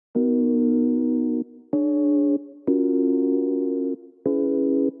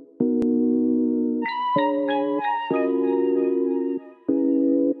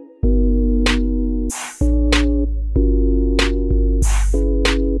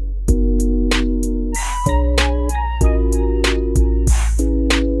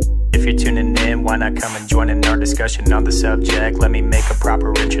not come and join in our discussion on the subject? Let me make a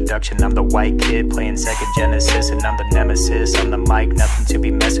proper introduction. I'm the white kid playing Sega Genesis, and I'm the nemesis on the mic, nothing to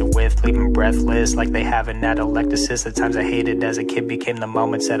be messing with, leaving breathless like they haven't at Electasis. The times I hated as a kid became the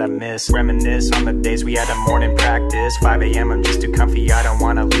moments that I miss. Reminisce on the days we had a morning practice. 5 a.m. I'm just too comfy, I don't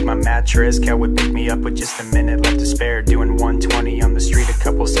wanna leave my mattress. Kel would pick me up with just a minute left to spare, doing 120 on the street, a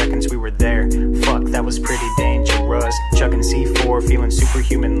couple seconds we were there. Fuck, that was pretty dangerous. Chugging C4, feeling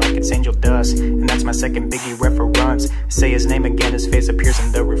superhuman like it's angel dust. And that's my second Biggie reference. Say his name again, his face appears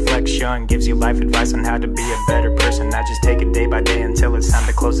in the reflection. Gives you life advice on how to be a better person. I just take it day by day until it's time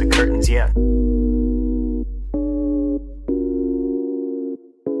to close the curtains, yeah.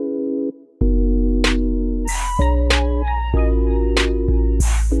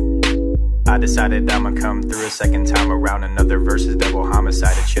 I decided I'ma come through a second time around. Another verse is double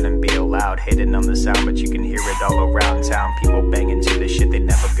homicide, it shouldn't be allowed. Hating on the sound, but you can hear it all around town. People banging to the shit, they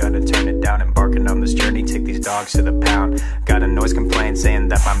never gonna turn it down. Embarking on this journey, take these dogs to the pound. Got a noise complaint saying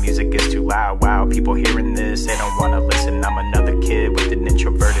that my music is too loud. Wow, people hearing this, they don't wanna listen. I'm another kid with an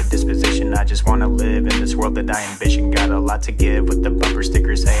introverted disposition. I just wanna live in this world that I envision. Got a lot to give with the bumper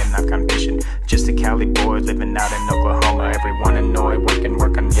sticker saying I've gone fishing. Just a Cali boy living out in Oklahoma. Everyone annoyed,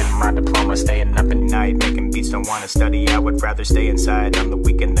 work on getting my diploma. Staying up at night, making beats, don't wanna study. I would rather stay inside on the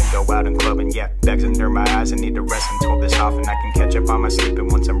weekend than go out and clubbing. Yeah, bags under my eyes, I need to rest and told this off, and I can catch up on my sleeping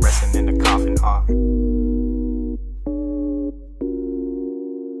once I'm resting in a coffin.